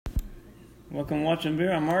Welcome to Watching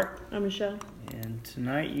Beer. I'm Mark. I'm Michelle. And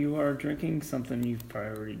tonight you are drinking something you've probably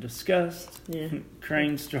already discussed. Yeah.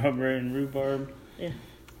 Crane, strawberry, and rhubarb. Yeah.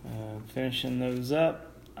 Finishing those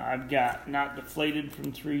up. I've got Not Deflated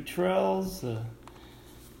from Three Trails, a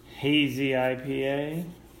hazy IPA,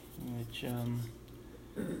 which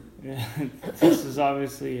this is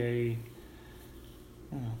obviously a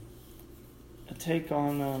take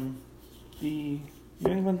on the New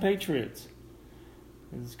England Patriots.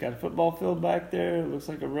 It's got a football field back there. It looks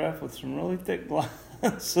like a ref with some really thick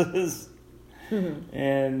glasses.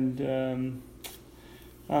 And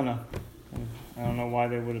I don't know. I don't know why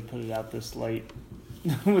they would have put it out this late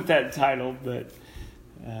with that title, but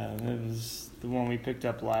it was the one we picked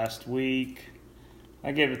up last week.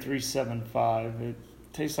 I gave it 3.75. It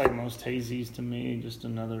tastes like most hazies to me. Just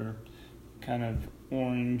another kind of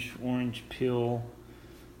orange peel.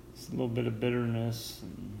 It's a little bit of bitterness,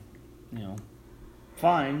 and,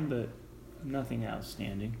 fine, but nothing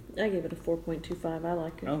outstanding. I gave it a 4.25. I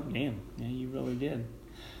like it. Oh, damn. Yeah, you really did.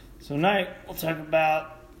 So tonight, we'll talk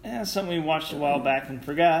about something we watched a while back and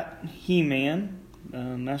forgot. He-Man,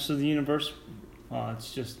 Master of the Universe. Well,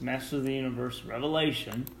 it's just Master of the Universe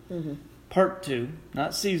Revelation. Mm-hmm. Part 2.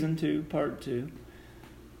 Not Season 2, Part 2.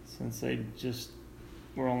 Since they just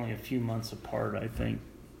were only a few months apart, I think,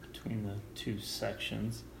 between the two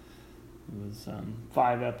sections. It was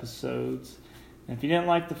 5 episodes. And if you didn't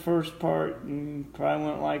like the first part, you probably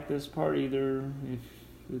wouldn't like this part either. If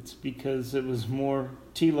it's because it was more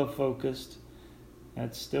Teela focused,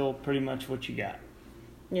 that's still pretty much what you got.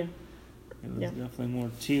 Yeah. It was definitely more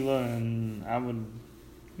Teela, and I would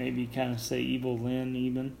maybe kind of say Evil Lynn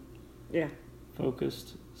even. Yeah.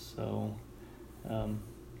 Focused. So,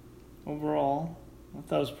 overall, I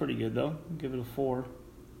thought it was pretty good though. I'll give it a 4.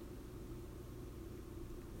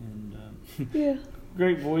 And yeah.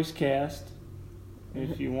 Great voice cast.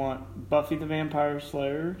 If you want Buffy the Vampire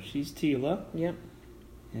Slayer, she's Teela. Yep.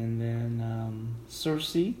 And then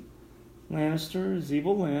Cersei Lannister is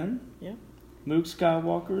Evil Lynn. Yep. Luke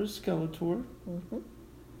Skywalker is Skeletor. Mm-hmm.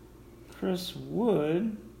 Chris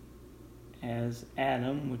Wood as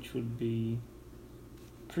Adam, which would be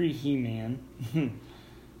pre-He-Man.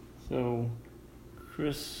 So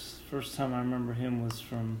Chris, first time I remember him was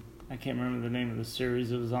from, I can't remember the name of the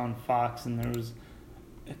series. It was on Fox, and there was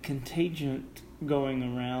a contagion going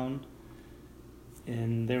around,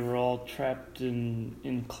 and they were all trapped and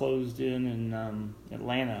enclosed in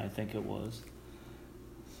Atlanta, I think it was.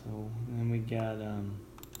 So then we got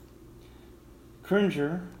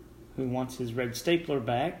Cringer, who wants his red stapler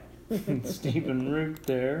back. Stephen Root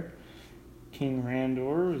there. King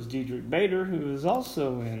Randor is Diedrich Bader, who is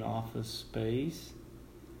also in Office Space.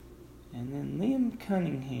 And then Liam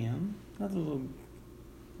Cunningham, another little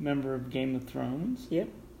member of Game of Thrones. Yep.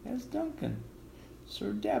 As Duncan.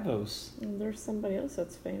 Sir Davos. And there's somebody else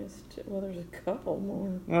that's famous too. Well, there's a couple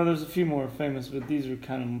more. Well, there's a few more famous, but these are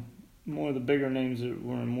kind of more of the bigger names that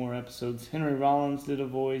were in more episodes. Henry Rollins did a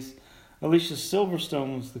voice. Alicia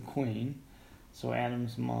Silverstone was the queen, so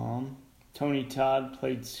Adam's mom. Tony Todd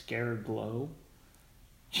played Scareglow.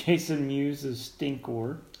 Jason Mewes is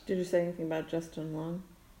Stinkor. Did you say anything about Justin Long?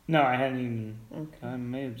 No, I hadn't even. Okay. I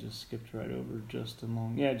may have just skipped right over Justin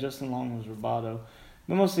Long. Yeah, Justin Long was Roboto.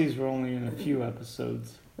 But most of these were only in a few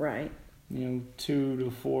episodes. Right. 2 to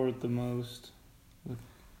 4 at the most. With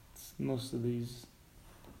most of these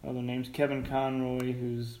other names. Kevin Conroy,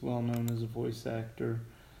 who's well known as a voice actor.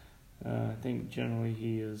 I think generally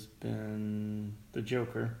he has been the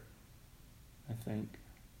Joker. I think.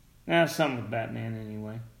 Something with Batman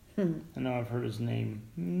anyway. I know I've heard his name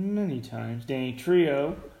many times. Danny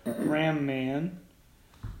Trejo, Ram Man,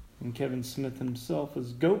 and Kevin Smith himself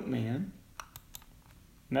as Goat Man,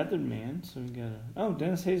 Method Man. So we got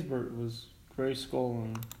Dennis Haysbert was Gray Skull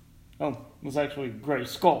was actually Gray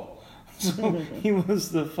Skull. So he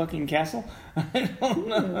was the fucking castle. I don't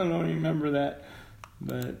know. I don't remember that,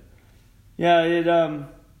 but yeah, it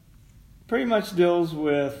pretty much deals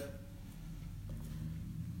with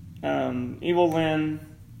Evil Lynn.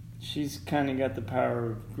 She's kind of got the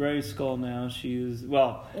power of Gray Skull now. Actually,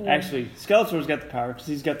 Skeletor's got the power because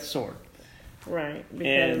he's got the sword. Right,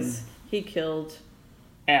 because he killed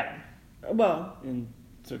Adam. Well, and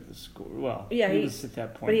took the score. Well, yeah, he was at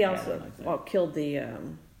that point. But he Adam, also killed the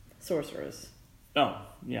sorceress. Oh,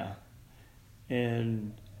 yeah.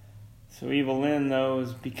 And so Evil Lynn, though,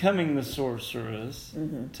 is becoming the sorceress,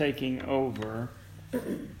 taking over.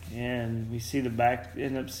 And we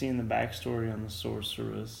end up seeing the backstory on the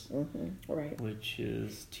sorceress, right? Which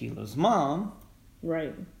is Teela's mom,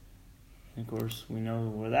 right? And of course, we know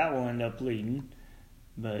where that will end up leading.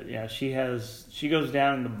 But yeah, she goes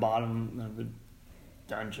down in the bottom of the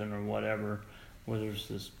dungeon or whatever, where there's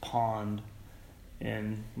this pond,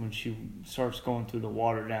 and when she starts going through the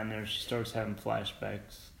water down there, she starts having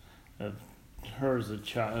flashbacks of her as a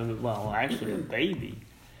child. Well, actually, a baby.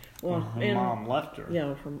 Well, her mom left her.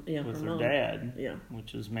 With her mom. dad. Yeah.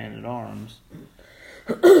 Which is Man at Arms.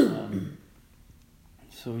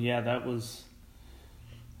 So yeah, that was,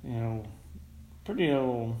 pretty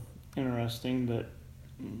interesting. But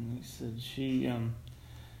he said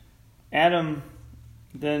Adam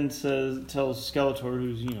then tells Skeletor,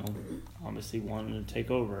 who's obviously wanting to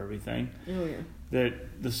take over everything,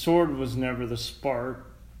 that the sword was never the spark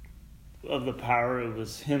of the power; it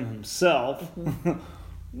was him himself. Mm-hmm.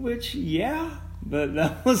 Which, but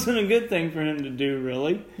that wasn't a good thing for him to do,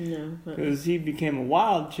 really. No, because he became a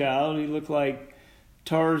wild child. He looked like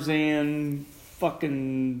Tarzan,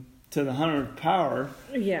 fucking to the 100th power.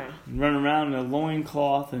 Yeah. Run around in a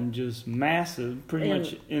loincloth and just massive, pretty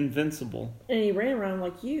much invincible. And he ran around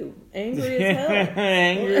like you, angry as hell.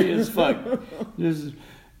 Angry as fuck. Just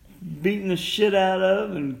beating the shit out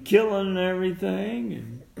of and killing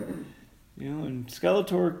everything. And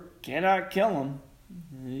Skeletor cannot kill him.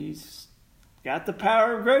 He's got the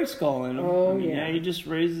power of Grayskull in him. Oh, He just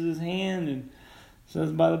raises his hand and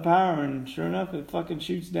says by the power, and sure enough, it fucking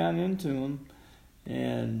shoots down into him.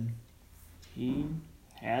 And he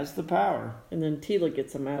has the power. And then Teela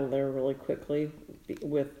gets him out of there really quickly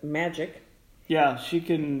with magic. Yeah,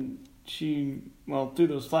 through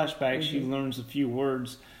those flashbacks, she learns a few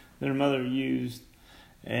words that her mother used,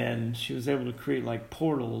 and she was able to create like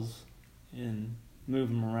portals and move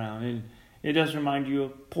them around. And it does remind you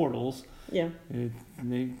of portals. Yeah.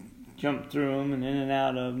 They jump through them and in and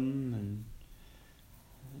out of them,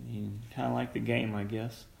 and kind of like the game, I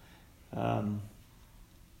guess.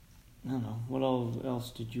 I don't know. What else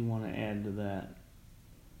did you want to add to that?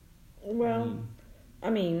 Well,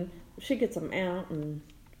 she gets them out, and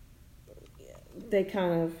they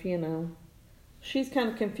kind of, she's kind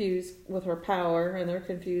of confused with her power, and they're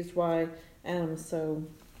confused why Adam's so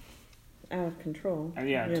out of control.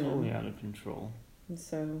 Totally out of control. And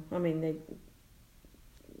so, they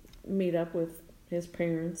meet up with his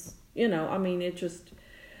parents. It just...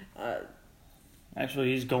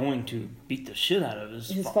 Actually, he's going to beat the shit out of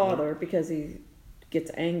his father because he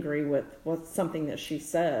gets angry with something that she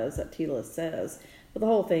says, that Teela says. But the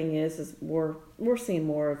whole thing is we're seeing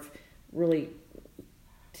more of really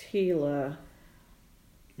Teela,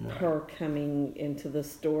 her coming into the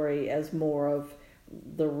story as more of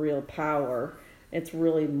the real power. It's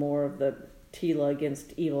really more of the Teela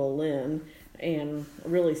against Evil Lyn, and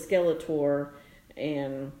really Skeletor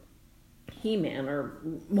and He-Man are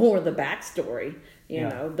more the backstory.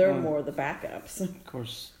 They're more the backups. Of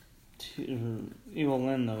course, Evil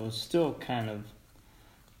Lyn, though, is still kind of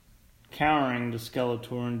cowering to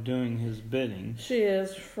Skeletor and doing his bidding. She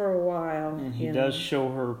is for a while. And he does show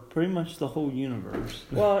her pretty much the whole universe.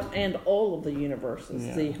 Well, and all of the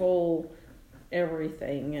universes, the whole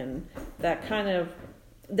everything, and that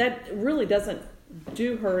really doesn't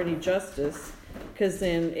do her any justice, because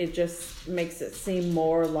then it just makes it seem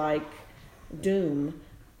more like Doom.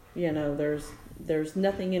 There's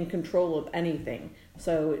nothing in control of anything,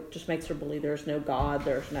 so it just makes her believe there's no God,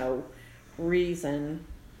 there's no reason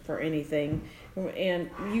for anything. And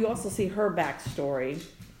you also see her backstory.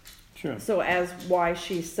 Sure. So as why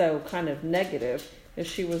she's so kind of negative is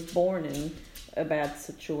she was born in a bad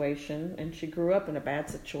situation, and she grew up in a bad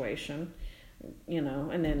situation,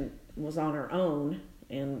 and then was on her own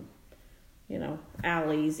in,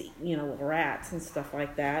 alleys, rats and stuff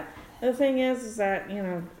like that. The thing is that,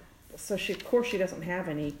 so she doesn't have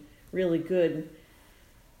any really good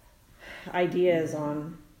ideas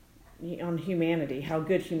on humanity, how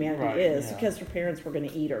good humanity is, because her parents were going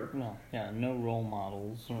to eat her. Well, no role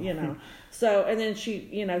models. So, and then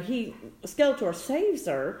Skeletor saves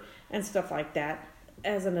her and stuff like that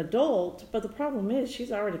as an adult, but the problem is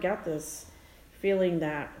she's already got this feeling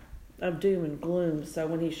of doom and gloom, so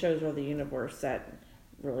when he shows her the universe, that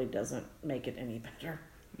really doesn't make it any better.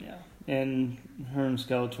 Yeah, and her and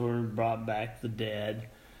Skeletor brought back the dead,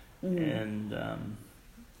 and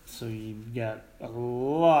so you got a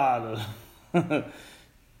lot of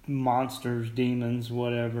monsters, demons,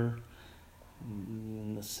 whatever.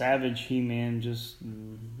 And the Savage He-Man just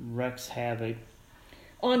wreaks havoc.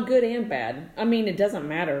 On good and bad. It doesn't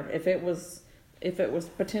matter. If it was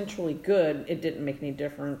potentially good, it didn't make any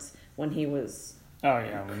difference when he was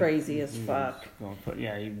crazy as fuck.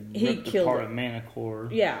 He ripped apart a Manticore.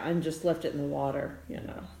 Yeah, and just left it in the water,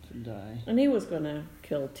 to die. And he was going to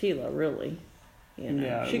kill Teela, really. You know,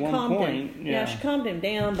 Yeah, she at one calmed point, him. yeah. She calmed him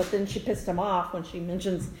down, but then she pissed him off when she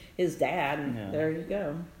mentions his dad, and Yeah. there you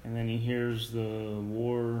go. And then he hears the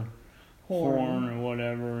war horn or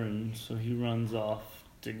whatever, and so he runs off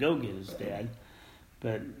to go get his dad.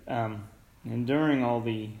 But and during all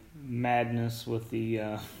the madness with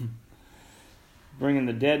the bringing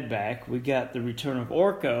the dead back, we got the return of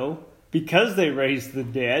Orko because they raised the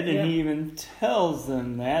dead, and he even tells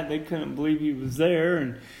them that they couldn't believe he was there,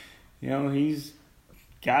 and he's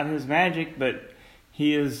got his magic, but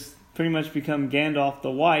he has pretty much become Gandalf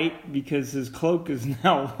the White because his cloak is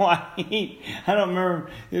now white. I don't remember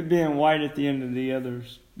it being white at the end of the other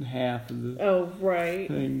half of the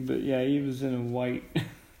thing, but yeah, he was in a white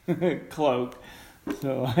cloak.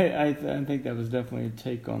 So I think that was definitely a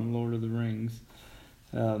take on Lord of the Rings.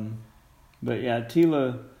 But yeah,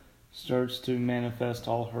 Tila starts to manifest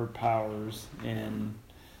all her powers, and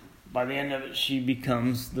by the end of it, she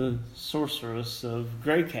becomes the sorceress of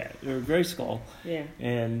Grayskull. Yeah.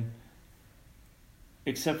 And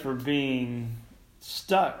except for being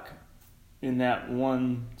stuck in that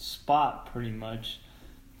one spot, pretty much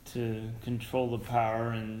to control the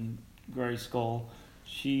power in Grayskull,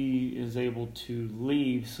 she is able to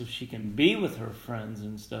leave so she can be with her friends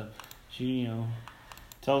and stuff. She,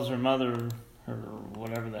 tells her mother, her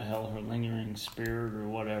whatever the hell, her lingering spirit or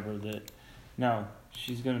whatever, that no,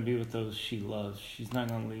 she's going to be with those she loves. She's not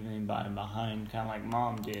going to leave anybody behind, kind of like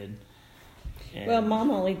Mom did. And well,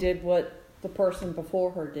 Mom only did what the person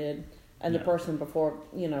before her did, and the person before,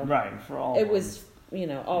 right, for all it was,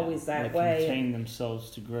 always that way. They contained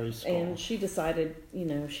themselves to Grayskull. And she decided,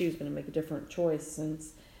 she was going to make a different choice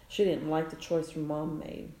since she didn't like the choice her mom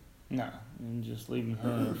made. No, and just leaving her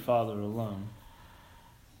and her father alone.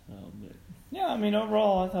 So, but yeah, I mean,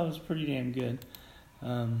 overall, I thought it was pretty damn good.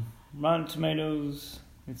 Rotten Tomatoes,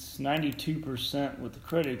 it's 92% with the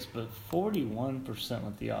critics, but 41%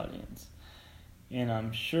 with the audience. And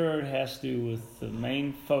I'm sure it has to do with the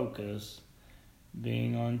main focus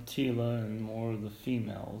being on Tila and more of the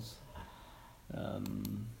females.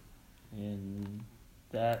 And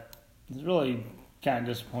that is really kind of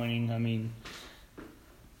disappointing. I mean,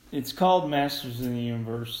 it's called Masters of the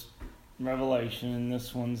Universe Revelation, and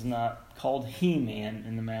this one's not called He-Man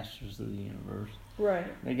in the Masters of the Universe. Right.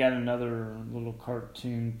 They got another little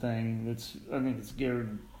cartoon thing I think it's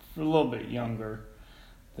geared for a little bit younger,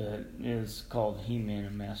 that is called He-Man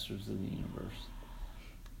and Masters of the Universe.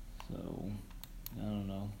 So, I don't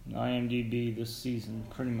know. IMDb this season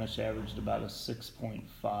pretty much averaged about a 6.5.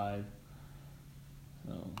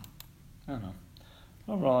 So, I don't know.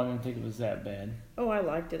 Overall, I didn't think it was that bad. Oh, I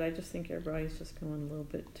liked it. I just think everybody's just going a little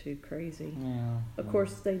bit too crazy. Yeah. Of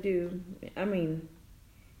course they do. I mean,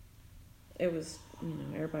 it was,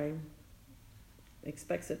 everybody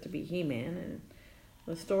expects it to be He-Man, and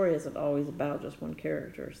the story isn't always about just one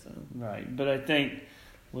character, so. Right, but I think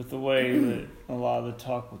with the way that a lot of the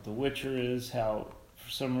talk with The Witcher is, how for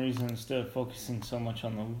some reason instead of focusing so much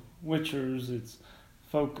on the Witchers, it's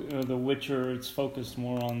focused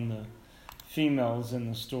more on the females in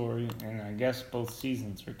the story, and I guess both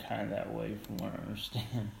seasons are kind of that way from what I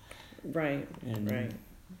understand. Right, and right.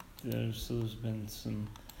 There's been some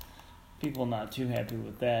people not too happy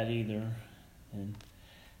with that either. And,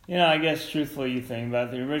 I guess truthfully you think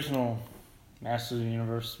about the original Masters of the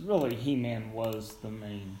Universe, really He-Man was the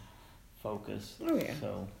main focus. Oh, yeah.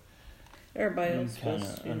 So everybody else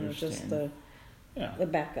was, just the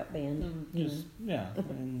backup band.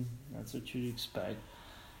 And that's what you'd expect.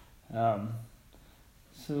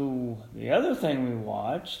 So the other thing we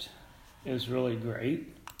watched is really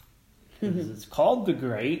great, because it's called The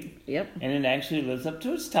Great. Yep. And it actually lives up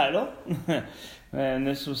to its title. And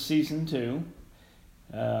this was season 2.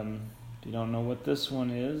 If you don't know what this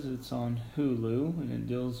one is, it's on Hulu, and it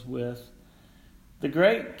deals with The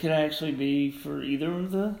Great. Can actually be for either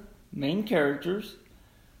of the main characters,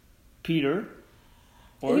 Peter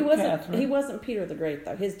or Catherine. He wasn't Peter the Great,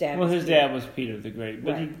 though. His dad. Well, was his Peter. dad was Peter the Great,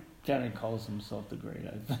 but right. he kind of calls himself the Great,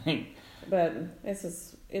 I think. But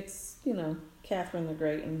it's Catherine the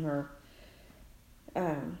Great and her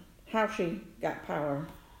how she got power.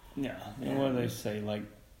 Yeah, and what do they say? Like,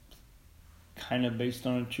 kind of based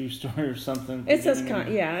on a true story or something? It says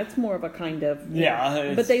it's more of a kind of.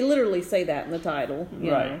 Yeah. But they literally say that in the title.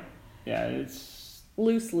 Right. know. Yeah, it's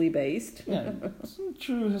loosely based. Yeah, some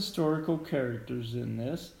true historical characters in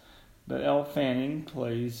this. But Elle Fanning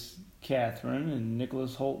plays Catherine and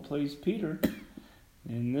Nicholas Hoult plays Peter.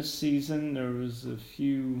 In this season, there was a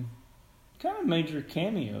few kind of major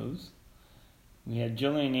cameos. We had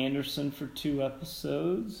Gillian Anderson for 2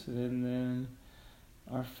 episodes, and then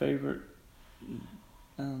our favorite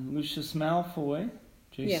Lucius Malfoy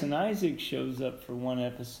Jason Isaac shows up for one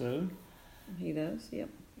episode. He does, yep.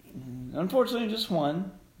 Unfortunately, just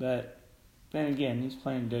one, but then again, he's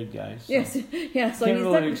playing dead guys. So Yes, yeah. So can't he's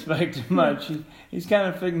really expect much. He's kind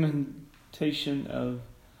of figmentation of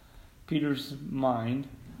Peter's mind.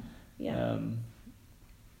 Yeah.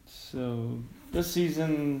 So this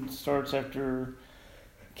season starts after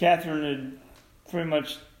Catherine had pretty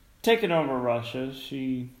much taken over Russia.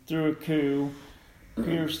 She threw a coup.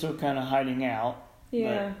 Peter's still kind of hiding out.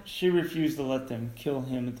 Yeah. But she refused to let them kill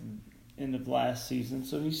him at the end of last season,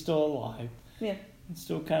 so he's still alive. Yeah. And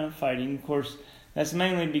still kind of fighting. Of course, that's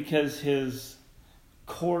mainly because his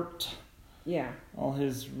court, Yeah. all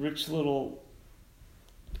his rich little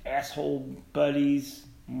asshole buddies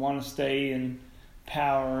want to stay in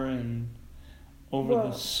power and over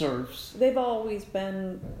the serfs. They've always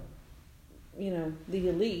been, the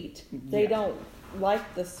elite. They don't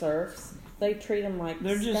like the serfs. They treat them like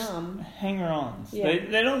They're scum. just hanger-ons. Yeah.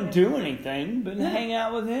 They don't do anything but hang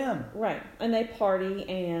out with him. Right. And they party,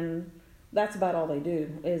 and that's about all they do,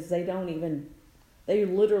 is they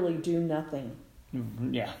literally do nothing.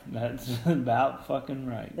 Yeah, that's about fucking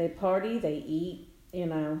right. They party, they eat,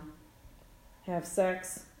 have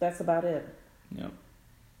sex. That's about it. Yep.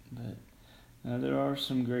 But there are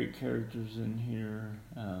some great characters in here.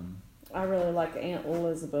 I really like Aunt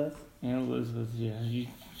Elizabeth. Aunt Elizabeth, yeah.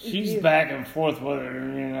 She's back and forth with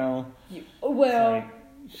her, Well...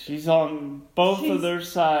 she's on both of their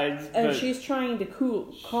sides. And she's trying to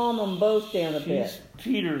calm them both down a bit. She's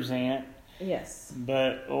Peter's aunt. Yes.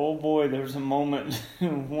 But, oh boy, there's a moment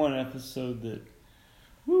in one episode that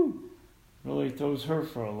really throws her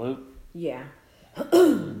for a loop. Yeah.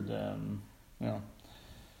 And,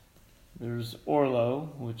 there's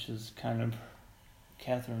Orlo, which is kind of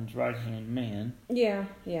Catherine's right-hand man. Yeah,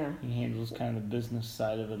 yeah. He handles kind of the business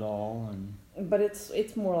side of it all. But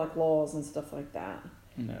it's more like laws and stuff like that.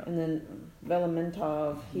 No. And then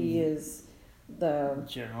Velementov, he is the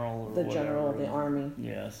general of the army.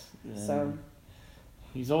 Yes. And so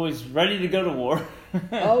he's always ready to go to war.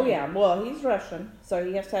 Oh yeah, well he's Russian, so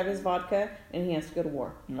he has to have his vodka and he has to go to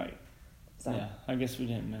war. Right. So. Yeah, I guess we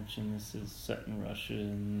didn't mention this is set in Russia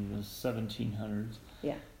in the 1700s.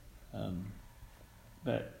 Yeah.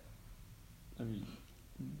 But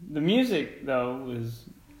the music though is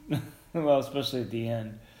well, especially at the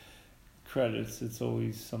end credits, it's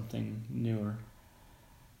always something newer,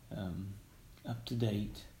 up to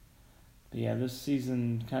date. But yeah, this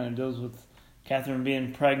season kind of deals with Catherine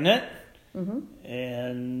being pregnant,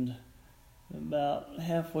 and about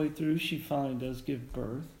halfway through, she finally does give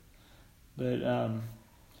birth. But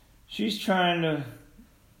she's trying to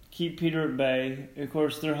keep Peter at bay. Of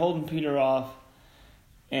course, they're holding Peter off,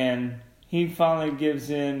 and he finally gives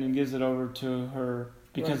in and gives it over to her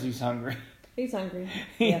because he's hungry. He's hungry.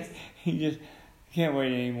 Yes. He just can't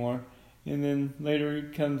wait anymore. And then later he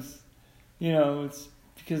comes, it's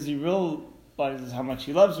because he realizes how much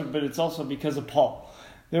he loves her, but it's also because of Paul.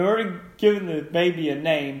 They're already giving the baby a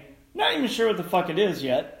name. Not even sure what the fuck it is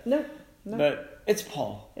yet. No. But it's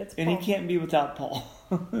Paul. And he can't be without Paul.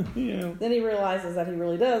 Then he realizes that he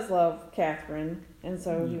really does love Catherine, and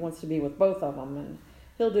so he wants to be with both of them, and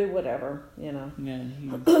he'll do whatever, Yeah,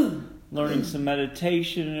 he's learning some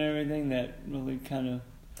meditation and everything that really kind of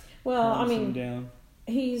calms him down.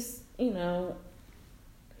 He's,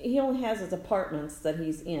 he only has his apartments that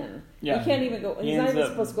he's in. Yeah, he can't even go. He's not even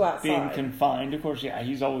supposed to go outside. Being confined, of course. Yeah,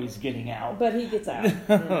 he's always getting out, but he gets out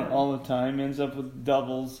all the time. Ends up with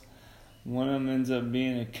doubles. One of them ends up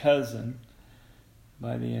being a cousin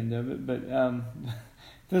by the end of it. But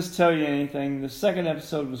does tell you anything? The second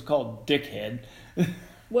episode was called Dickhead.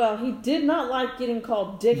 Well, he did not like getting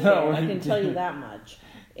called Dickhead. No, I can tell you that much.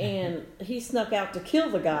 And he snuck out to kill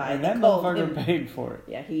the guy. And that motherfucker paid for it.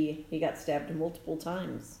 Yeah, he got stabbed multiple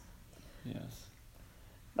times. Yes.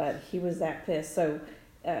 But he was that pissed. So,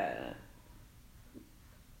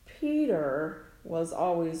 Peter was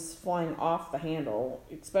always flying off the handle,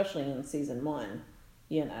 especially in season 1,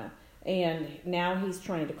 And now he's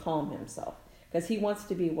trying to calm himself. Because he wants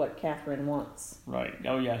to be what Catherine wants. Right.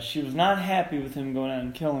 Oh, yeah. She was not happy with him going out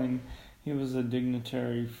and killing. He was a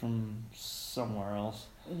dignitary from somewhere else.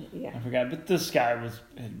 Yeah. I forgot. But this guy was,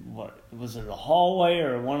 was it the hallway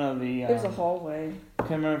or one of the... There's a hallway. I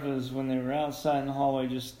can't remember if it was when they were outside in the hallway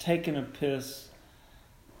just taking a piss.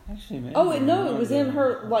 Actually, maybe. It was in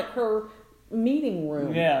her meeting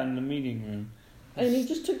room. Yeah, in the meeting room. And he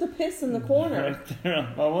just took the piss in the corner. Right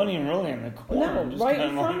there. Well, I wasn't even really in the corner. No, just right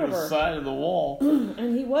kind in of front on of her. The side of the wall.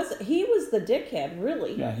 And he was the dickhead,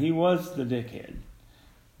 really. Yeah, he was the dickhead.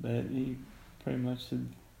 But he pretty much had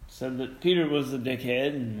said that Peter was the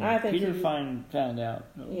dickhead, and I think Peter found out.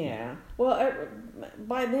 Yeah. Well,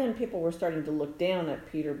 by then people were starting to look down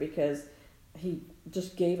at Peter because he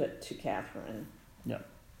just gave it to Catherine. Yeah.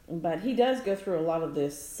 But he does go through a lot of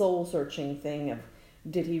this soul-searching thing of,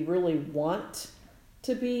 did he really want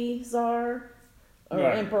to be Tsar or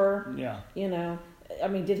Right. Emperor? Yeah. You know, I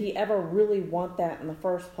mean, did he ever really want that in the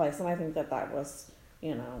first place? And I think that was,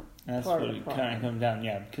 you know, That's part what of the it problem. kind of come down,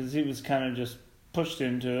 yeah, because he was kind of just pushed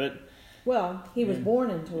into it. Well, he was born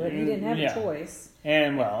into it. He didn't have Yeah. a choice.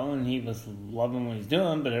 And he was loving what he's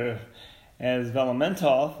doing, but as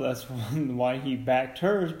Vellementov, that's why he backed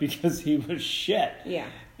hers, because he was shit Yeah.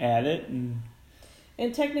 at it. And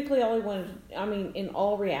technically, all he wanted, I mean, in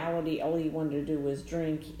all reality, all he wanted to do was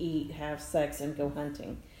drink, eat, have sex, and go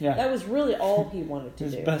hunting. Yeah. That was really all he wanted to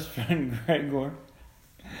His do. best friend, Gregor,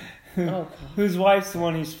 Oh, God. whose wife's the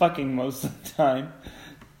one he's fucking most of the time.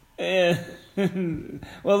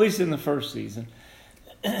 Well, at least in the first season.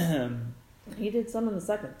 He did some in the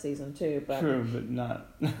second season, too, but True, but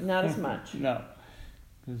not not as much. No,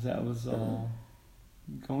 because that was all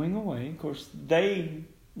going away. Of course, they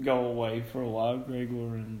go away for a while,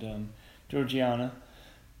 Gregor and Georgiana,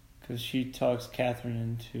 because she talks Catherine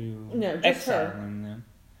into No, just her. exiling them.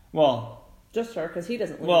 Well, Just her, because he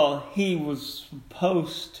doesn't leave. well, he was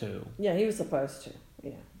supposed to, Yeah, he was supposed to.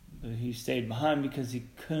 Yeah. but he stayed behind because he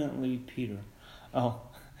couldn't leave Peter. Oh,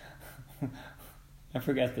 I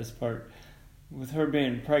forgot this part. With her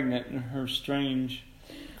being pregnant and her strange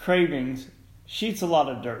cravings, she eats a lot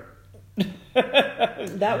of dirt.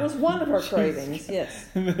 That was one of her cravings, yes.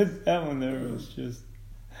 That one there was just...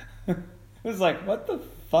 It was like, what the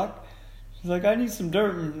fuck? She's like, I need some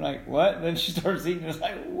dirt. And I'm like, what? And then she starts eating. It's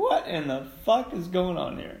like, what in the fuck is going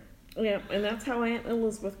on here? Yeah, and that's how Aunt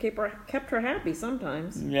Elizabeth kept her happy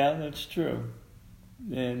sometimes. Yeah, that's true.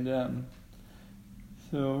 And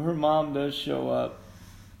so her mom does show up.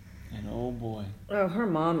 And oh boy. Oh, her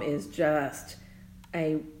mom is just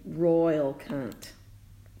a royal cunt.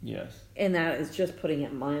 Yes. And that is just putting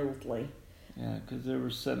it mildly. Yeah, because they were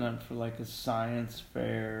setting up for like a science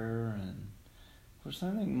fair. And of course,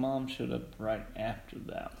 I think Mom showed up right after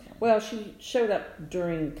that one. Well, she showed up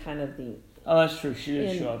during kind of the Oh, that's true. She did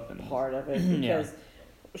end show up in part of it Yeah. because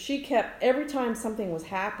she kept, every time something was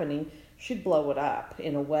happening, she'd blow it up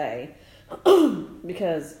in a way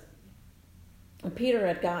because Peter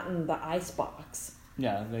had gotten the ice box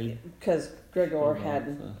Yeah, they because Gregor filled had,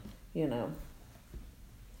 out the- you know,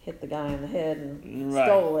 hit the guy in the head and Right.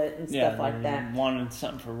 stole it and yeah, stuff like they that. wanted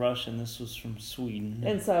something for Russia, and this was from Sweden.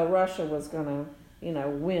 And so Russia was going to, you know,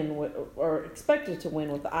 win with, or expected to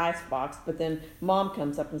win with the ice box. But then Mom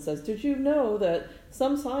comes up and says, "Did you know that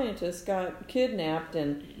some scientists got kidnapped?"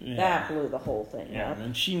 And Yeah. that blew the whole thing Yeah, up.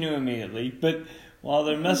 and she knew immediately. But while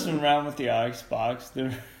they're messing around with the ice box,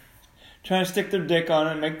 they're trying to stick their dick on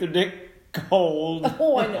it, make their dick cold.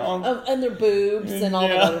 Oh, I know. And their boobs and all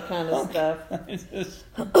Yeah. that other kind of stuff. It's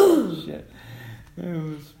just shit. It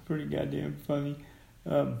was pretty goddamn funny.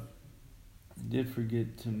 I did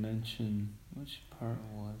forget to mention, which part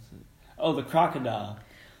was it? Oh, the crocodile.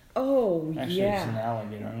 Oh, Actually, it's an yeah.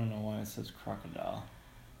 alligator. I don't know why it says crocodile.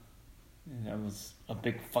 And that was a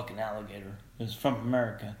big fucking alligator. It was from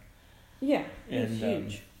America. Yeah, it's And,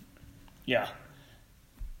 huge. Yeah.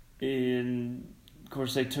 And of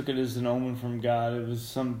course, they took it as an omen from God. It was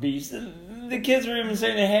some beast. The kids were even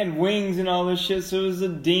saying it had wings and all this shit, so it was a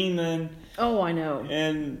demon. Oh, I know.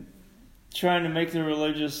 And trying to make the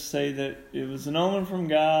religious say that it was an omen from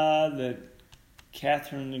God, that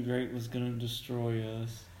Catherine the Great was going to destroy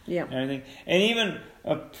us. Yeah. And everything. And even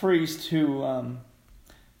a priest who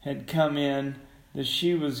had come in, that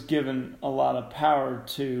she was given a lot of power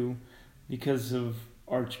to because of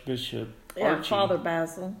Archbishop Yeah, Archie. Father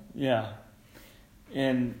Basil. Yeah.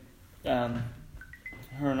 And her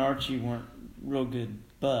and Archie weren't real good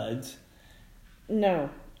buds. No,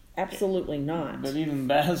 absolutely not. But even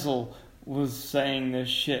Basil was saying this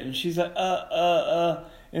shit, and she's like,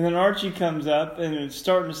 and then Archie comes up, and it's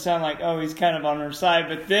starting to sound like, oh, he's kind of on her side,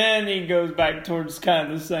 but then he goes back towards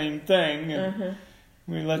kind of the same thing, and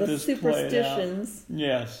we let The this play it out. superstitions.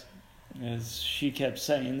 Yes, as she kept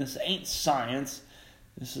saying, this ain't science,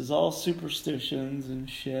 this is all superstitions and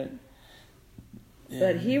shit.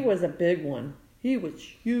 But he was a big one. He was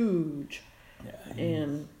huge. Yeah,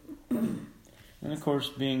 And and of course,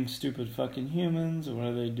 being stupid fucking humans, what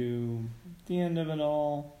do they do at the end of it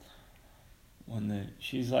all? When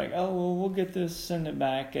she's like, oh, well, we'll get this, send it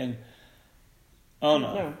back, and oh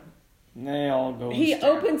no. They all go. He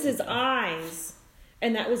hysterical. opens his eyes,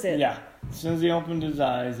 and that was it. Yeah. As soon as he opened his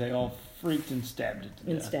eyes, they all freaked and stabbed it to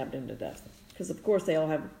And death. stabbed him to death. Because, of course, they all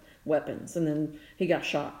have weapons, and then he got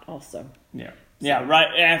shot also. Yeah. Yeah,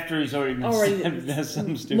 right after he's already been stabbed. That's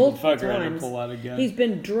some stupid fucker had to pull out a gun. He's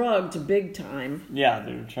been drugged big time. Yeah,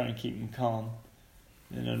 they were trying to keep him calm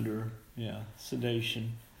and under,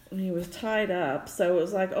 sedation. And he was tied up, so it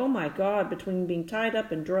was like, oh my God, between being tied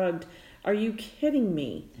up and drugged, are you kidding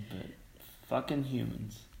me? But fucking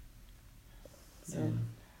humans. So,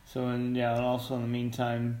 And also in the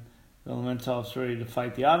meantime, the Elementov's ready to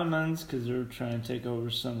fight the Ottomans because they're trying to take over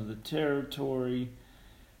some of the territory.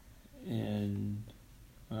 And,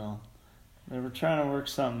 they were trying to work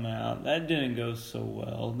something out. That didn't go so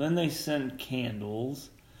well. Then they sent candles.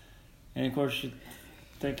 And, of course, you're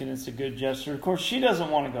thinking it's a good gesture. Of course, she doesn't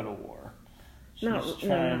want to go to war. She's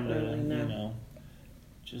trying to,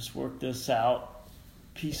 just work this out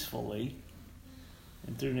peacefully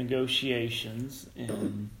and through negotiations.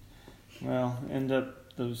 And, end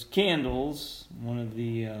up those candles, one of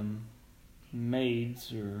the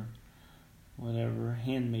maids or whatever,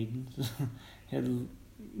 handmaidens, had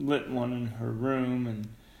lit one in her room, and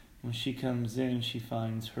when she comes in, she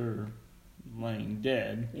finds her laying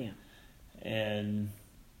dead. Yeah. And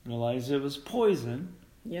realizes it was poison.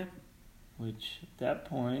 Yeah. Which, at that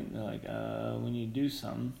point, they're like, we need to do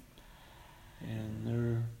something. And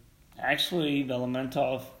they're... Actually, the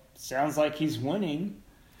Elementov sounds like he's winning.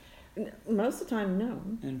 Most of the time, no.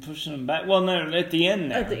 And pushing him back. Well, no, at the end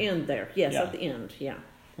there. At the end there. Yes, at the end, yeah.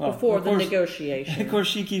 Well, before the negotiation. Of course,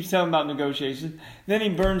 she keeps telling about negotiations. Then he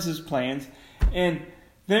burns his plans. And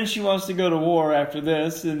then she wants to go to war after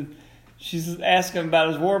this. And she's asking about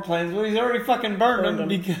his war plans. Well, he's already fucking burned them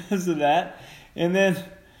because of that. And then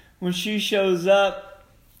when she shows up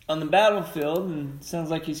on the battlefield, and sounds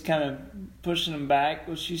like he's kind of pushing him back,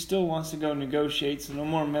 well, she still wants to go negotiate, so no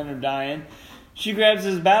more men are dying. She grabs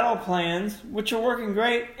his battle plans, which are working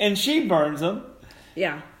great, and she burns them.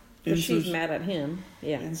 Yeah, because she's mad at him.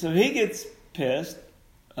 Yeah. And so he gets pissed.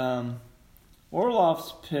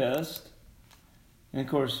 Orlov's pissed. And, of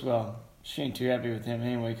course, she ain't too happy with him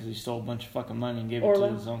anyway because he stole a bunch of fucking money and gave it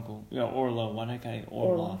to his uncle. Yeah, Orlov. Why did I say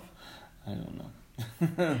Orlov? I don't know.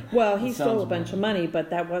 Well, he stole a bunch of money,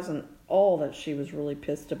 but that wasn't all that she was really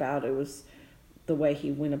pissed about. It was the way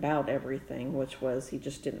he went about everything, which was he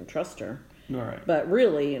just didn't trust her. Right. But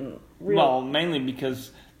really, mainly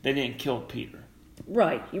because they didn't kill Peter.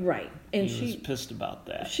 Right, and she was pissed about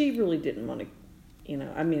that. She really didn't want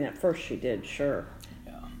to, at first she did, sure.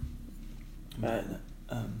 Yeah. But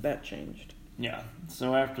that changed. Yeah.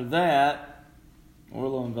 So after that,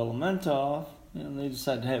 Orlov and Velementov, they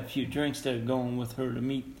decided to have a few drinks instead of going with her to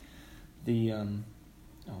meet the,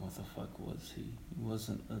 what the fuck was he? He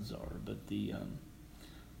wasn't a czar, but the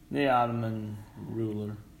Ottoman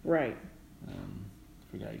ruler. Right.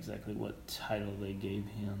 Forgot exactly what title they gave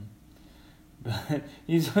him. But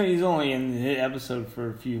he's only in the episode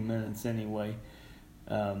for a few minutes anyway.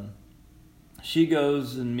 She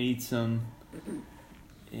goes and meets him,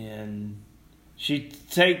 and she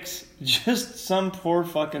takes just some poor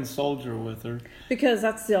fucking soldier with her. Because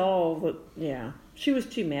that's she was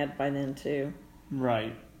too mad by then too.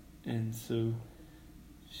 Right. And so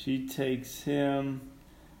she takes him,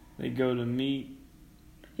 they go to meet.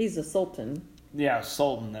 He's a sultan. Yeah,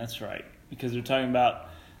 sultan, that's right. Because they're talking about,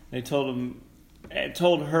 they told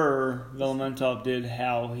her, Velementov did,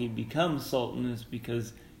 how he becomes sultan is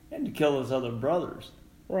because he had to kill his other brothers.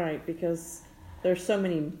 Right, because there's so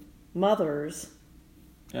many mothers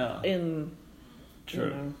in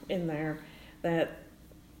there that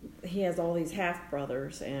he has all these half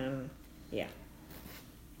brothers, and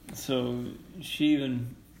so she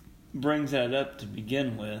even brings that up to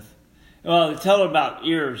begin with. Well, they tell her about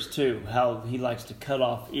ears too, how he likes to cut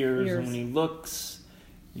off ears. And when he looks,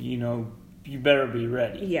 you better be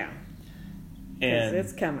ready. Yeah, and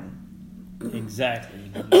it's coming.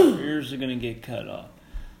 Exactly. Your ears are going to get cut off.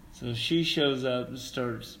 So she shows up and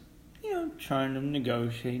starts, trying to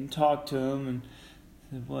negotiate and talk to him. And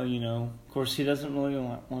said, well, of course he doesn't really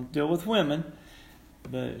want to deal with women.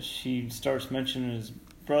 But she starts mentioning his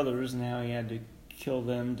brothers and how he had to kill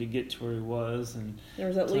them to get to where he was. And there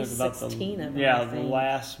was at least 16 of them. Yeah, the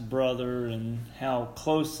last brother and how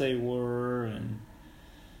close they were. And,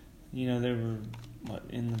 they were,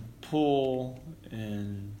 in the pool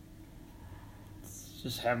and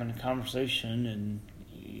just having a conversation, and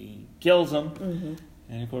he kills him. Mm-hmm.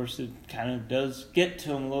 And of course it kind of does get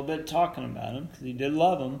to him a little bit talking about him because he did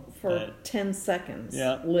love him for 10 seconds.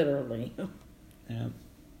 Yeah, literally. Yeah.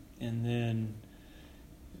 And then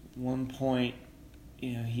at one point,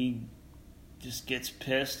 he just gets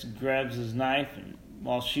pissed, grabs his knife, and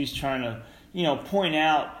while she's trying to point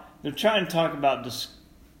out, they're trying to talk about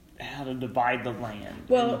how to divide the land.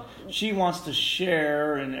 Well, and she wants to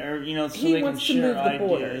share, and so he they can wants to share move the ideas.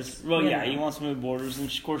 borders, Well, you yeah, know. he wants to move borders, and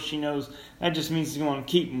of course she knows that just means he's going to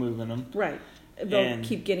keep moving them. right. They'll And-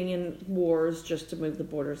 keep getting in wars just to move the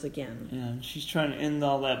borders again. Yeah, and she's trying to end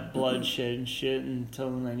all that bloodshed and shit, and tell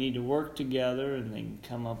them they need to work together, and they can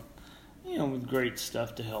come up, with great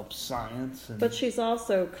stuff to help science. And, But she's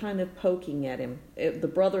also kind of poking at him. The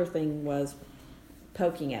brother thing was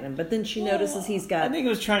poking at him, but then she notices he's I got think it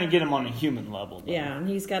was trying to get him on a human level. Though. and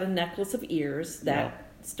he's got a necklace of ears that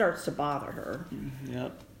starts to bother her.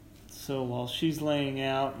 Yep. So while she's laying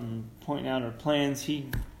out and pointing out her plans, he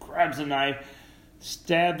grabs a knife,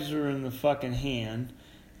 stabs her in the fucking hand,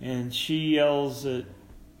 and she yells at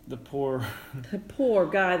the poor, The poor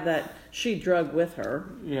guy that she drugged with her.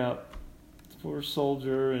 poor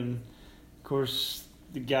soldier, and of course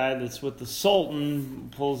the guy that's with the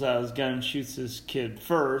Sultan pulls out his gun and shoots his kid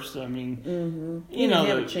first. I mean, He didn't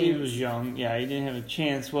have a he chance. was young. Yeah, he didn't have a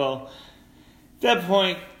chance. Well, at that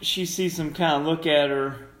point, she sees him kind of look at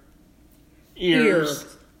her ears.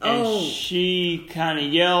 And Oh. she kind of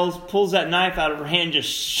yells, pulls that knife out of her hand, just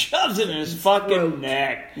shoves it in his fucking throat.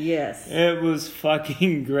 neck. Yes. It was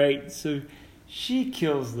fucking great. So she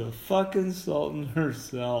kills the fucking Sultan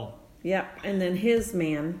herself. Yep. And then his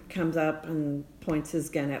man comes up and points his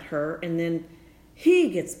gun at her, and then he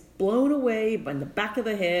gets blown away by the back of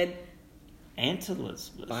the head Aunt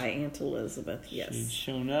Elizabeth. by Aunt Elizabeth. She'd Yes.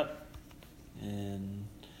 shown up and,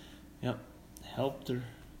 helped her.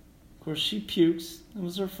 Of course, she pukes. It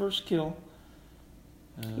was her first kill.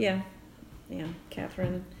 Yeah.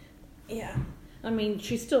 Catherine. Yeah. I mean,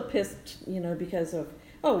 she's still pissed, because of.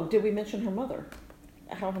 Oh, did we mention her mother?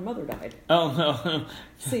 How her mother died. Oh, no.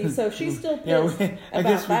 See, so she's still pissed I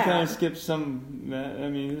guess we about kind of that. skipped some. I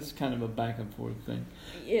mean, it's kind of a back and forth thing.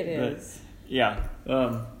 It is. Yeah.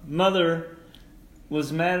 Mother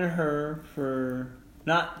was mad at her for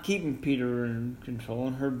not keeping Peter in control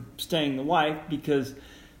and her staying the wife because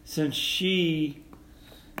since she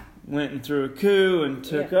went and threw a coup and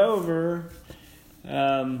took over,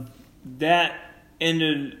 that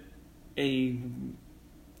ended a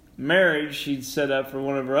marriage she'd set up for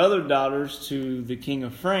one of her other daughters to the King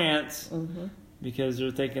of France because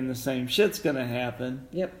they're thinking the same shit's going to happen.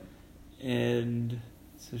 Yep. And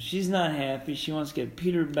so she's not happy. She wants to get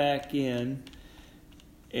Peter back in.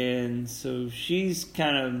 And so she's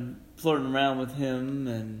kind of flirting around with him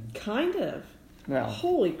and... Kind of. Well,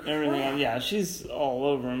 Holy crap. everything. Yeah, she's all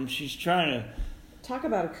over him. She's trying to... Talk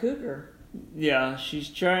about a cougar. Yeah, she's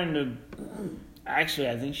trying to... Actually,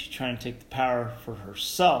 I think she's trying to take the power for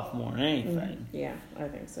herself more than anything. Yeah, I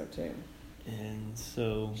think so too. And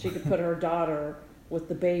so... She could put her daughter with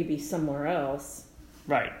the baby somewhere else.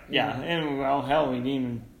 Right, yeah. And, well, hell, we didn't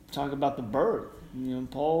even talk about the birth.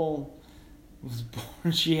 Paul was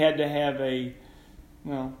born... She had to have a,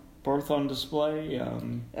 birth on display.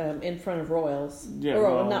 In front of royals. Yeah,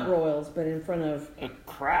 or well, not royals, but in front of a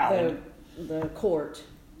crowd. the court.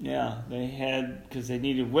 Yeah, they had... Because they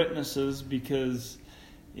needed witnesses because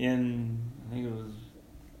in... I think it was...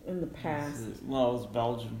 In the past. It was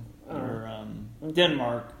Belgium or Okay.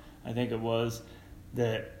 Denmark, I think it was,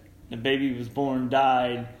 that the baby was born,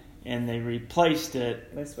 died, and they replaced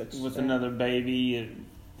it They switched with that. another baby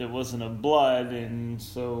that wasn't of blood, and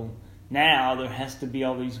so now there has to be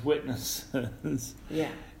all these witnesses. Yeah.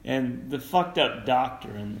 And the fucked up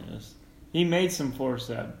doctor in this, he made some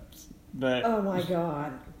forceps, but Oh my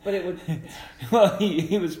God. But it would. well,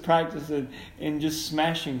 he was practicing and just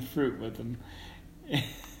smashing fruit with them.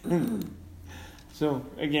 So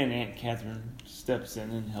again, Aunt Catherine steps in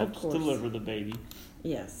and helps course. deliver the baby.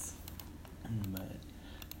 Yes. But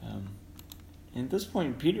at this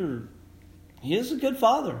point, Peter, he is a good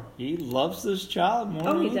father. He loves this child more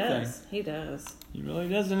than Oh, he anything. does. He does. He really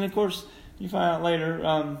does. And of course, you find out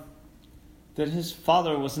later that his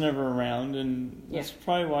father was never around, and that's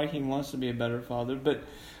probably why he wants to be a better father. But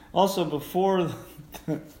also, before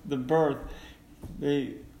the birth,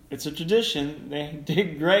 it's a tradition. They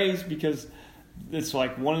dig graves because it's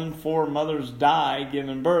like 1 in 4 mothers die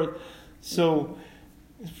giving birth. So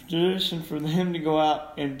it's a tradition for them to go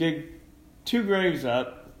out and dig 2 graves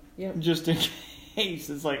up Yep. just in case.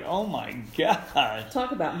 It's like, oh my God.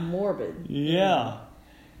 Talk about morbid. Yeah.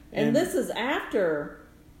 And this is after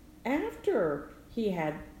he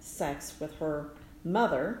had sex with her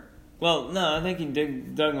mother. Well, no, I think he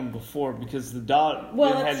dug them before because the daughter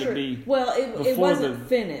Well, it that's had true. to be Well, it before wasn't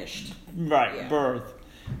finished. right Yeah. birth,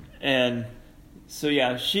 and so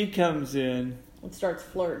yeah, she comes in, It starts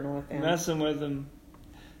flirting with him. messing with him,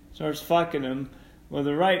 starts fucking him. Well,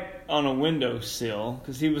 they're right on a windowsill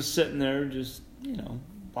because he was sitting there just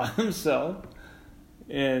by himself,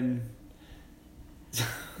 And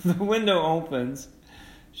the window opens.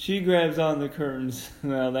 She grabs on the curtains.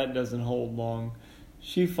 Well, that doesn't hold long.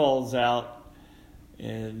 She falls out,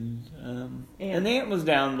 and an ant was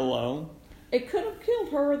down below. It could have killed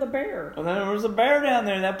her or the bear. And then there was a bear down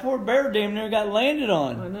there. That poor bear damn near got landed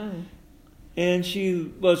on. I know. And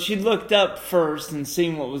she looked up first and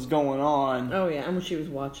seen what was going on. Oh yeah, and when she was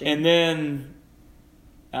watching. And then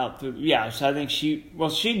so I think she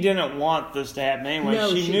didn't want this to happen anyway.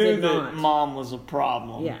 No, she knew that Mom was a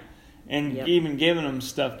problem. Yeah. And even giving him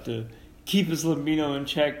stuff to keep his libido in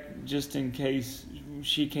check just in case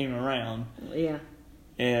she came around. Yeah.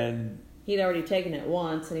 And he'd already taken it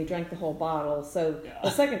once, and he drank the whole bottle. So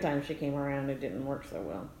the second time she came around, it didn't work so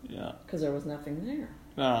well. Yeah. Because there was nothing there.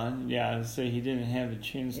 I'd say he didn't have a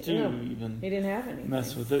chance to even he didn't have anything.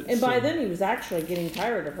 Mess with it. And by then he was actually getting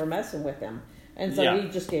tired of her messing with him. And so he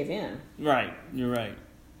just gave in. Right, you're right.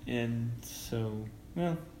 And so,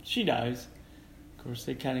 she dies. Of course,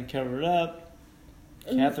 they kind of cover it up.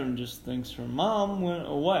 Catherine just thinks her mom went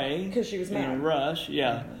away. Because she was mad. In a rush,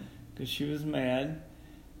 because she was mad.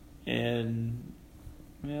 And,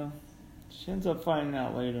 she ends up finding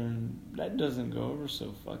out later, and that doesn't go over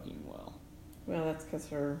so fucking well. Well, that's because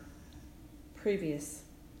her previous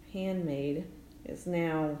handmaid is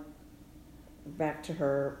now back to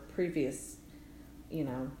her previous,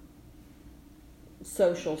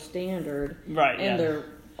 social standard. Right, and they're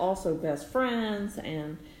also best friends,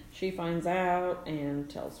 and she finds out and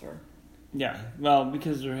tells her. Yeah, well,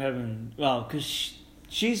 because because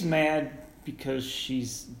she's mad because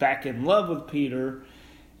she's back in love with Peter.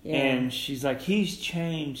 Yeah. And she's like, he's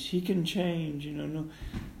changed. He can change. No,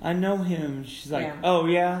 I know him. She's like, oh,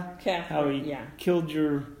 yeah? Catherine, how he killed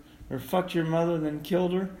or fucked your mother and then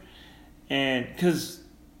killed her? And because,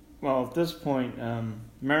 at this point,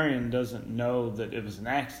 Marion doesn't know that it was an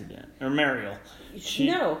accident. Or Mariel.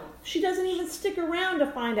 No, she doesn't even stick around to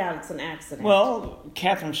find out it's an accident. Well,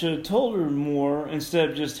 Catherine should have told her more instead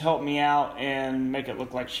of just help me out and make it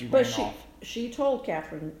look like she ran off. She told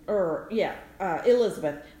Elizabeth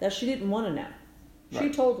that she didn't want to know. Right. She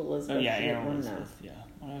told Elizabeth she didn't want to know. Yeah,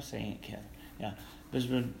 when I was saying Aunt Catherine.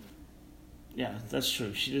 That's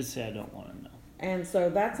true. She did say I don't want to know. And so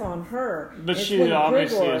that's on her. But she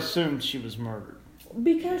obviously assumed she was murdered.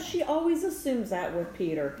 Because she always assumes that with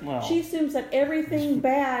Peter. Well, she assumes that everything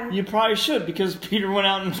bad... You probably should, because Peter went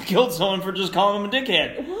out and killed someone for just calling him a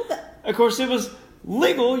dickhead. Well, of course, it was...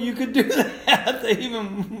 legal, you could do that. They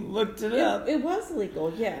even looked it up. It was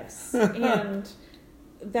legal, yes. And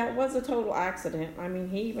that was a total accident. I mean,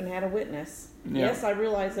 he even had a witness. Yeah. Yes, I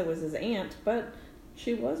realized it was his aunt, but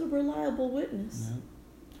she was a reliable witness.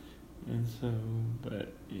 Yeah. And so,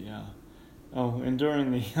 Oh, and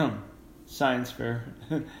during the science fair,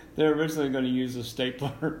 they were originally going to use a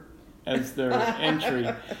stapler as their entry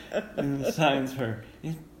in the science fair.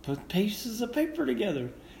 It put pieces of paper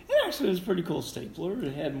together. It actually was a pretty cool stapler.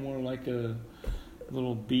 It had more like a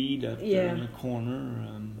little bead up there in the corner.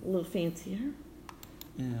 A little fancier.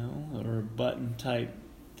 Or a button type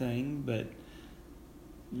thing. But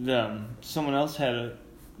someone else had a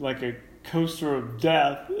coaster of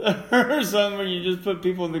death or something where you just put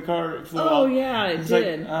people in the car that flew out. Oh, yeah, it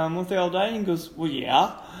did. Won't they all die? And he goes, well,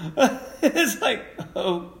 yeah. It's like,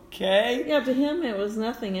 okay. Yeah, to him it was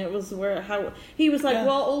nothing. It was how he was like,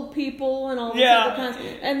 well, old people and all these other kinds.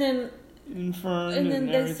 And then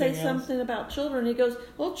they say something about children. He goes,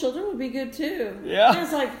 well, children would be good too. Yeah. And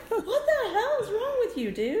it's like, what the hell is wrong with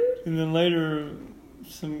you, dude? And then later,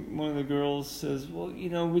 one of the girls says, well,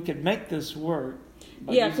 we could make this work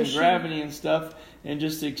by using gravity and stuff, and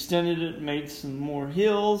just extended it and made some more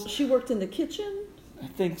hills. She worked in the kitchen? I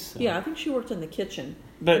think so. Yeah, I think she worked in the kitchen.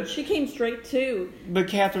 But and she came straight to But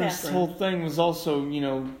Catherine's whole thing was also,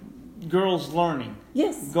 girls learning.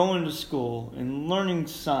 Yes. Going to school and learning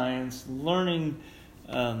science, learning,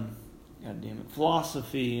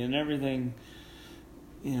 philosophy and everything,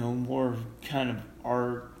 more kind of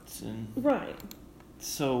arts and... Right.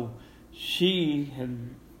 So she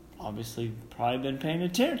had obviously probably been paying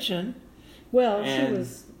attention. Well,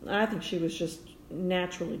 I think she was just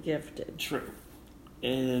naturally gifted. True.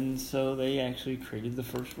 And so they actually created the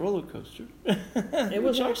first roller coaster. It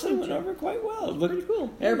was actually went over quite well. It looked pretty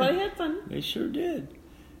cool. Everybody had fun. They sure did.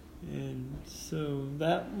 And so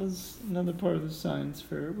that was another part of the science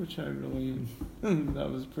fair, which I really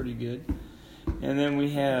that was pretty good. And then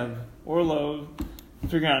we have Orlo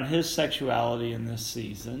figuring out his sexuality in this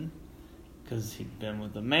season, because he'd been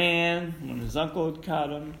with a man when his uncle had caught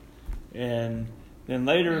him, and then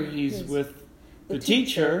later he's with the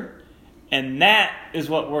teacher. And that is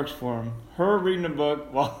what works for him. Her reading a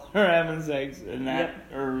book while they're having sex, and that,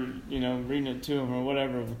 or reading it to him or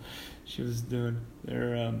whatever she was doing.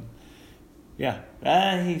 They're,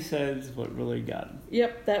 that he says is what really got him.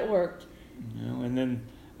 Yep, that worked. And then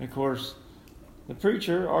of course the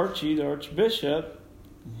preacher Archie, the archbishop,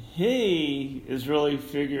 he is really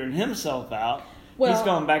figuring himself out. Well, he's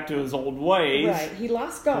going back to his old ways. Right, he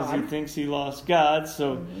lost God. Because he thinks he lost God,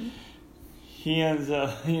 so he ends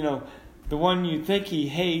up, the one you think he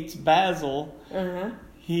hates, Basil,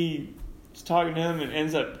 he's talking to him and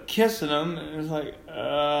ends up kissing him, and it's like,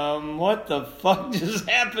 what the fuck just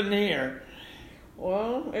happened here?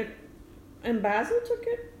 Well, and Basil took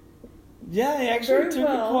it. Yeah, he actually took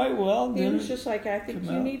it quite well. He was just like, I think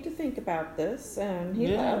you need to think about this, and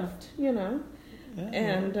he left, Yeah,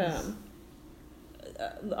 and the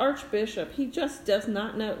Archbishop, he just does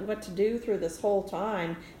not know what to do through this whole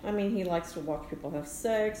time. I mean, he likes to watch people have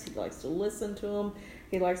sex. He likes to listen to them.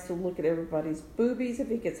 He likes to look at everybody's boobies if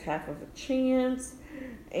he gets half of a chance,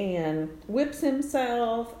 and whips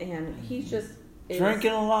himself, and he's just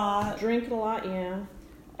drinking a lot, yeah,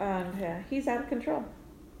 and he's out of control.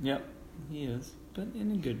 Yep, he is, but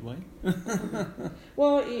in a good way.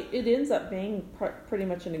 Well, it ends up being pretty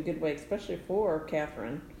much in a good way, especially for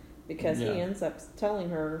Catherine. Because he ends up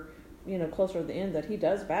telling her, closer to the end that he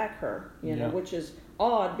does back her, which is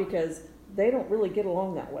odd because they don't really get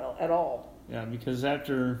along that well at all. Yeah, because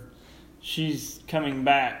after she's coming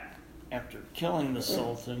back, after killing the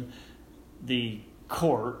Sultan, the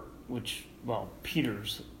court,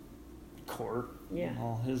 Peter's court,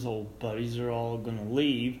 all his old buddies are all going to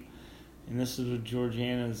leave. And this is what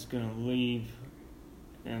Georgiana's going to leave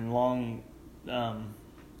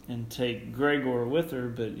and take Gregor with her,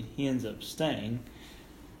 but he ends up staying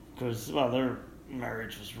because, their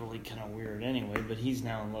marriage was really kind of weird anyway, but he's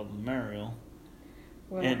now in love with Mariel.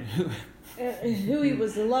 Well, and who he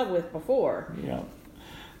was in love with before. Yeah.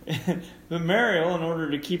 But Mariel, in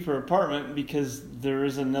order to keep her apartment, because there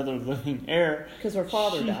is another living heir. Because her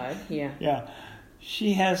father died, Yeah.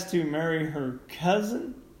 She has to marry her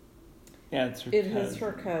cousin. Yeah, it's her cousin. It is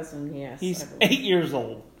her cousin, yes. He's 8 years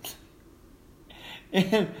old.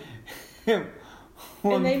 And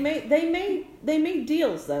they made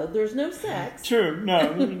deals though. There's no sex. True.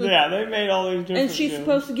 No. Yeah, they made all these different. And she's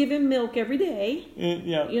supposed to give him milk every day.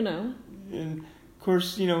 Yeah. And of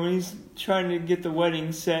course, when he's trying to get the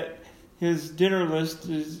wedding set, his dinner list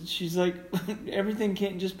is. She's like, everything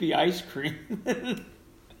can't just be ice cream.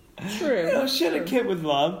 True. Shit, a kid with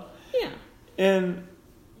love. Yeah. And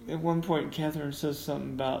at one point, Catherine says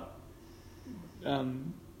something about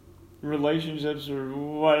relationships or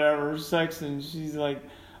whatever, sex, and she's like,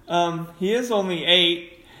 he is only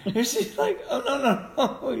 8. And she's like, oh,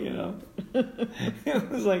 no. It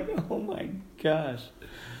was like, oh my gosh.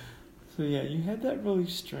 So yeah, you had that really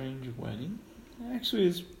strange wedding. Actually,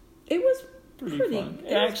 it was pretty fun.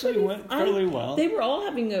 It actually went fairly well. They were all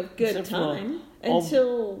having a good time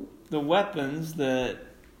until the weapons that.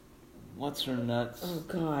 What's her nuts? Oh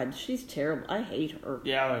God, she's terrible. I hate her.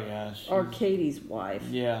 Yeah. Or Katie's wife.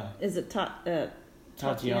 Yeah. Is it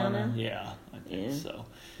Tatiana? Yeah, I think so.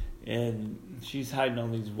 And she's hiding all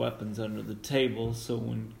these weapons under the table, so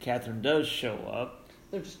when Catherine does show up,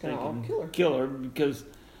 they're just gonna all kill her. Kill her because,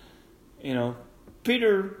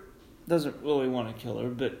 Peter doesn't really want to kill her,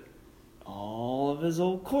 but all of his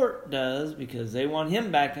old court does because they want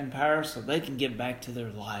him back in power so they can get back to their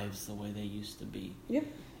lives the way they used to be. Yep.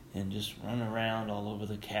 And just run around all over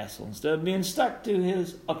the castle instead of being stuck to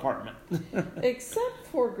his apartment. Except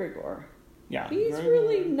for Gregor. Yeah. He's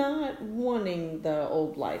really not wanting the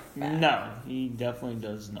old life back. No, he definitely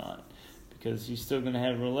does not. Because he's still going to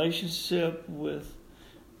have a relationship with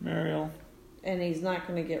Mariel. And he's not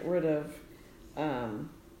going to get rid of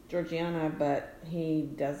Georgiana, but he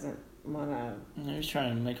doesn't want to... He's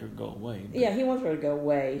trying to make her go away. But... Yeah, he wants her to go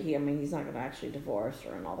away. He's not going to actually divorce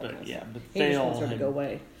her and all that kind of stuff. But he just wants her to go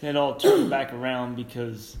away. It all turned back around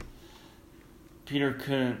because Peter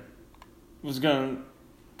couldn't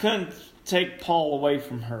take Paul away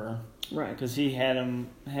from her. Right. Because he had him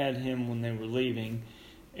when they were leaving.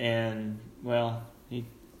 And, he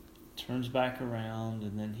turns back around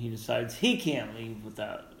and then he decides he can't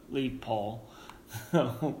leave Paul.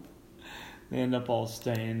 So... They end up all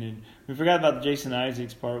staying. And we forgot about the Jason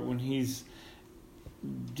Isaacs part. When he's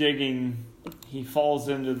digging, he falls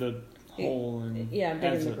into the hole and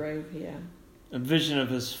digging the grave, a vision of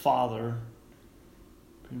his father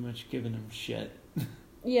pretty much giving him shit.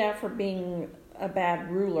 Yeah, for being a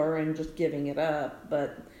bad ruler and just giving it up.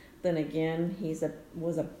 But then again,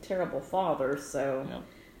 was a terrible father, so,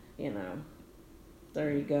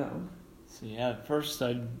 there you go. So, at first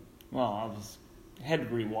had to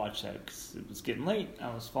rewatch that because it was getting late.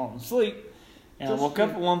 I was falling asleep. And I Just woke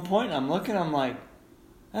up at one point, I'm looking, I'm like,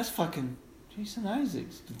 that's fucking Jason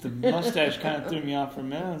Isaacs. But the mustache kind of threw me off for a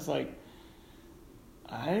minute. I was like,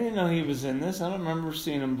 I didn't know he was in this. I don't remember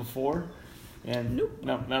seeing him before. And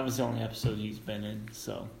no, that was the only episode he's been in.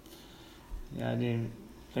 So, yeah, I didn't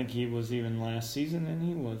think he was even last season, and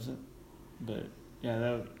he wasn't. But, yeah,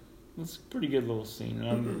 that was a pretty good little scene. And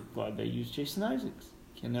I'm glad they used Jason Isaacs.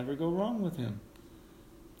 Can never go wrong with him.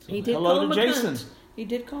 So, He did hello call him to a Jason. cunt. He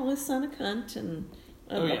did call his son a cunt and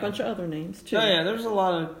a bunch of other names, too. Oh, yeah, there's a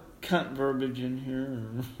lot of cunt verbiage in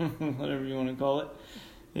here, or whatever you want to call it.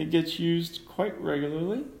 It gets used quite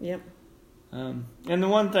regularly. Yep. And the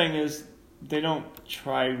one thing is, they don't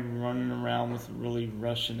try running around with really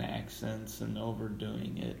Russian accents and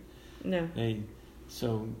overdoing it. No.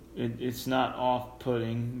 So it's not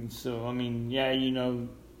off-putting. So, I mean, yeah,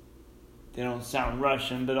 they don't sound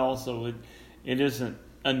Russian, but also it isn't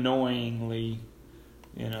annoyingly,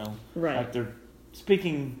 right. like they're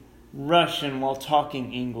speaking Russian while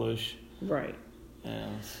talking English. Right.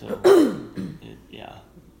 So, yeah.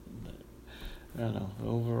 But, I don't know.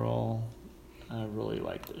 Overall, I really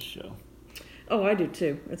like this show. Oh, I do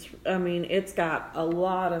too. It's got a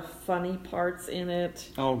lot of funny parts in it.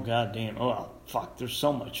 Oh, goddamn. Oh, fuck. There's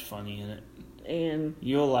so much funny in it. And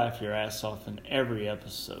you'll laugh your ass off in every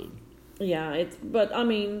episode. Yeah,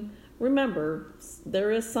 remember, there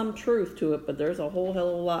is some truth to it, but there's a whole hell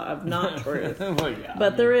of a lot of not truth. Well, yeah.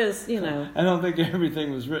 But there is, I don't think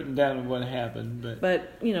everything was written down of what happened, but...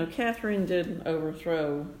 But, Catherine did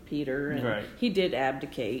overthrow Peter, and right. He did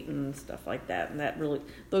abdicate and stuff like that, and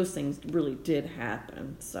those things really did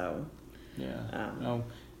happen, so... Yeah.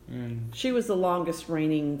 She was the longest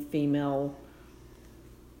reigning female...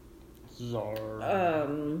 Tsar.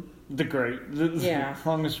 The great. The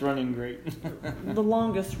longest running great. The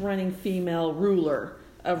longest running female ruler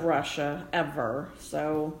of Russia ever.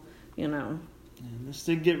 So, And this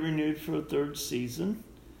did get renewed for a third season.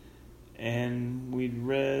 And we'd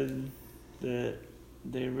read that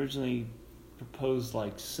they originally proposed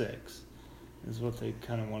 6 is what they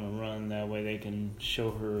kind of want to run. That way they can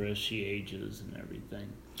show her as she ages and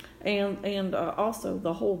everything. And also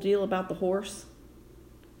the whole deal about the horse.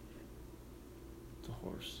 The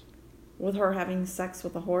horse. With her having sex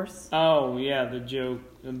with a horse. Oh yeah, the joke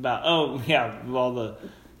about all the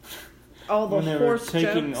when they horse were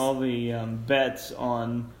taking jokes. all the bets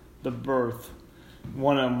on the birth.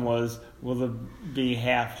 One of them was, will it be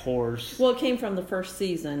half horse? Well, it came from the first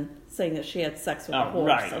season, saying that she had sex with a horse.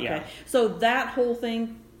 Right, okay? yeah. So that whole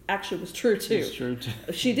thing actually was true too. It's true too.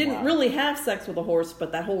 She didn't really have sex with a horse,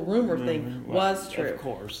 but that whole rumor thing was true. Of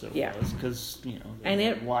course it was, because and they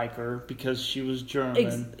it like her because she was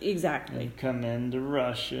German. Exactly. And come into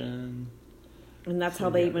Russian. And that's how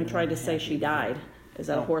they even tried to say she died. Is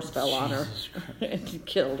that a horse fell on her and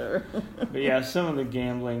killed her. But yeah, some of the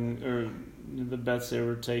gambling or the bets they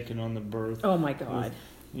were taking on the birth. Oh my God.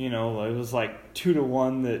 It was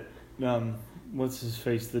 2-1 that what's his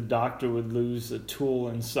face? The doctor would lose a tool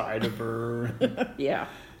inside of her. Yeah.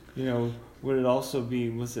 Would it also be?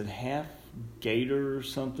 Was it half gator or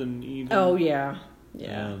something? Even. Oh yeah.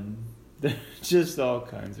 Yeah. Just all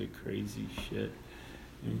kinds of crazy shit.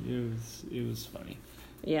 It was funny.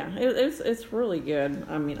 Yeah, it's really good.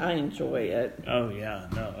 I mean, I enjoy it. Oh yeah,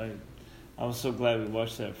 no, I was so glad we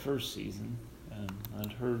watched that first season.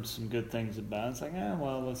 I'd heard some good things about it. It's like,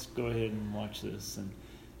 well, let's go ahead and watch this. And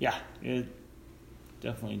yeah, it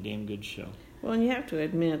definitely a damn good show. Well, and you have to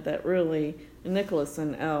admit that really Nicholas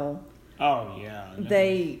and Elle. Oh yeah,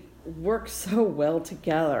 they work so well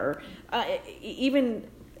together. Even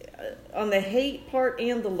on the hate part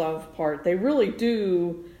and the love part, they really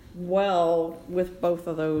do well with both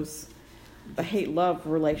of those, the hate-love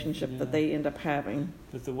relationship that they end up having.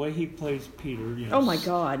 But the way he plays Peter, oh my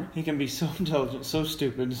God, he can be so intelligent, so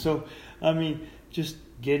stupid, so just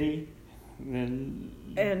giddy and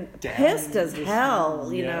pissed as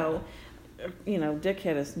hell. You know,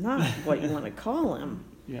 dickhead is not what you want to call him.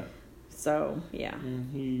 Yeah. So yeah.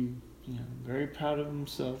 And he, very proud of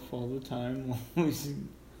himself all the time.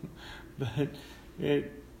 But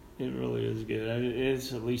it really is good.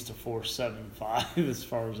 It's at least a 4.75 as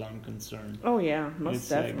far as I'm concerned. Oh yeah, most it's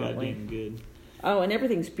definitely. Goddamn good. Oh, and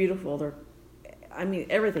everything's beautiful.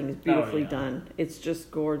 Everything's beautifully done. It's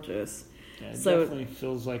just gorgeous. Yeah, it definitely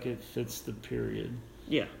feels like it fits the period.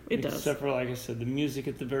 Yeah, it does. Except for, like I said, the music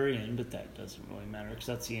at the very end, but that doesn't really matter because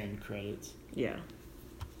that's the end credits. Yeah.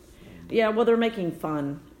 Yeah, well, they're making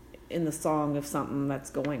fun in the song of something that's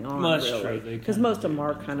going on, well, that's really. true. Because most of them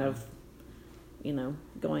are kind of,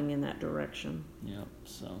 going in that direction. Yeah,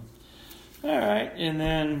 so. All right, and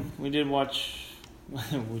then we did watch,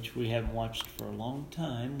 which we haven't watched for a long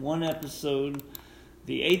time, one episode,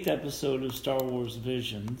 the 8th episode of Star Wars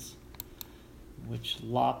Visions, which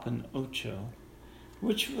Lop and Ocho,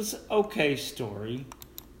 which was an okay story.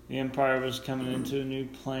 The Empire was coming into a new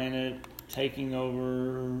planet, taking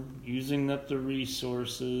over, using up the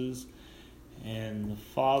resources, and the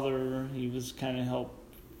father, he was kind of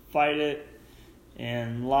helped fight it,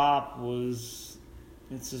 and Lop was,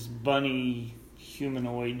 it's this bunny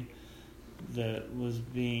humanoid that was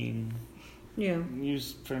being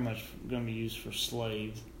used, pretty much going to be used for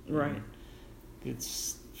slaves. Right. And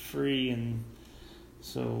gets free, and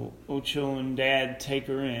so Ocho and Dad take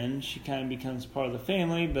her in. She kind of becomes part of the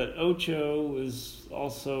family, but Ocho is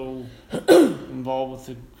also involved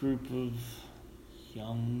with a group of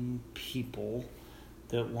young people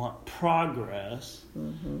that want progress,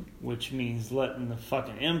 which means letting the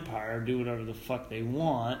fucking Empire do whatever the fuck they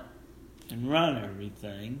want and run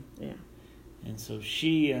everything. Yeah. And so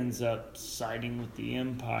she ends up siding with the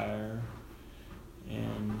Empire,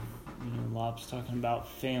 and Lop's talking about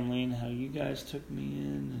family and how you guys took me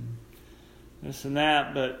in and this and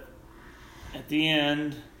that, but at the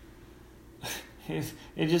end,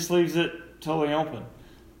 it just leaves it totally open.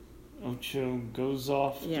 Ocho goes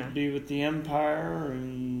off to be with the Empire,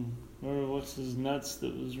 and what's his nuts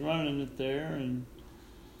that was running it there, and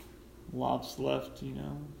Lop's left,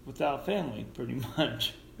 without family, pretty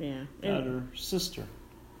much. Yeah. Got her sister.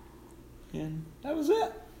 And that was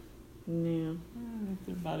it. Yeah. I think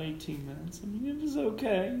they're about 18 minutes. I mean, it was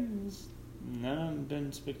okay. None of them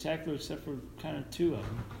been spectacular except for kind of 2 of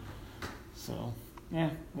them. So,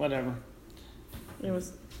 whatever. It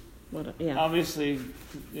was, Obviously,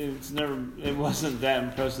 it wasn't that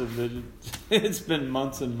impressive that it's been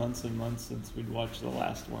months and months and months since we'd watched the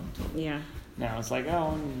last one. Yeah. Now it's like,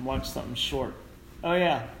 oh, and watch something short. Oh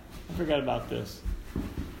yeah, I forgot about this.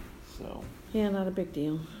 So. Yeah, not a big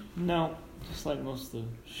deal. No, just like most of the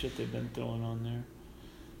shit they've been throwing on there.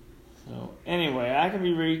 So anyway, I can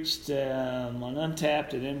be reached on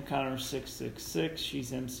Untapped at mconnor666.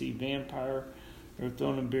 She's MC Vampire.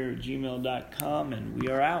 Earthdonabeer@gmail.com, and we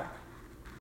are out.